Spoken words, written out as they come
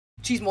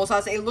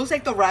Chismosas, it looks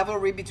like the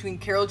rivalry between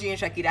Karol G and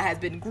Shakira has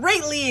been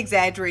greatly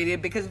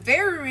exaggerated because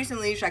very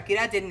recently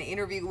Shakira did an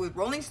interview with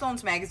Rolling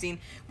Stones magazine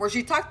where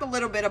she talked a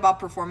little bit about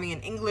performing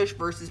in English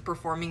versus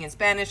performing in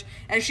Spanish,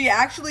 and she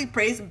actually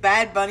praised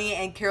Bad Bunny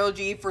and Karol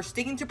G for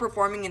sticking to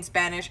performing in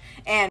Spanish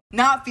and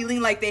not feeling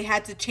like they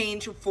had to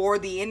change for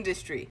the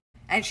industry.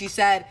 And she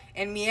said,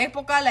 en mi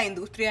época la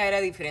industria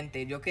era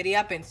diferente. Yo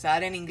quería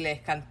pensar en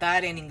inglés,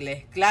 cantar en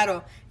inglés.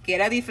 Claro que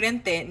era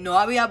diferente. No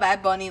había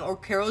Bad Bunny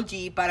or Karol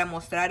G para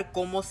mostrar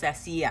cómo se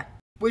hacía.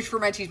 Which for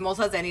my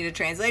chismosas that need a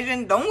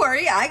translation, don't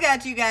worry, I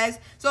got you guys.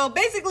 So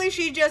basically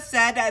she just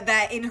said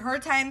that in her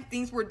time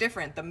things were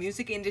different. The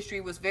music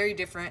industry was very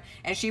different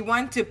and she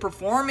wanted to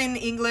perform in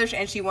English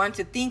and she wanted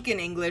to think in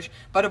English.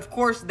 But of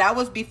course that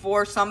was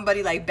before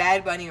somebody like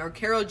Bad Bunny or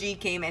Karol G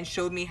came and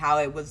showed me how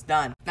it was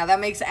done. Now that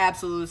makes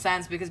absolute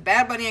sense because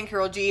Bad Bunny and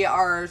Karol G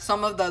are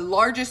some of the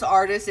largest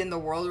artists in the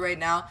world right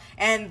now,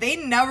 and they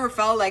never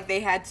felt like they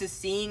had to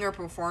sing or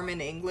perform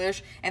in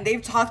English, and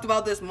they've talked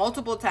about this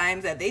multiple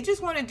times that they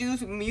just want to do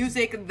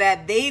music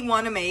that they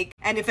want to make.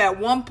 And if at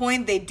one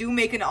point they do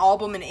make an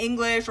album in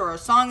English or a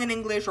song in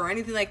English or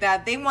anything like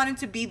that, they want it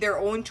to be their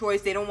own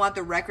choice. They don't want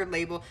the record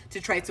label to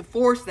try to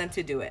force them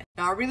to do it.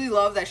 Now I really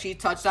love that she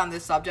touched on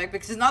this subject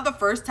because it's not the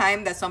first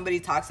time that somebody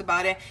talks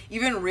about it.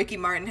 Even Ricky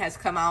Martin has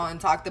come out and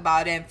talked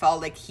about it and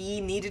felt like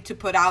he needed to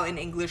put out an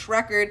English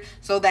record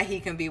so that he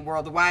can be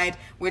worldwide,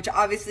 which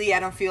obviously I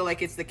don't feel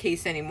like it's the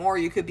case anymore.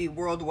 You could be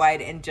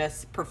worldwide and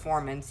just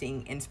perform and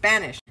sing in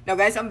Spanish. Now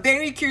guys, I'm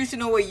very curious to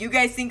know what you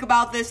guys think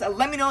about this.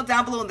 Let me know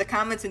down below in the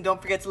comments, and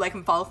don't forget to like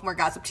and follow for more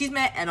gossip,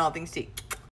 chisme, and all things tea.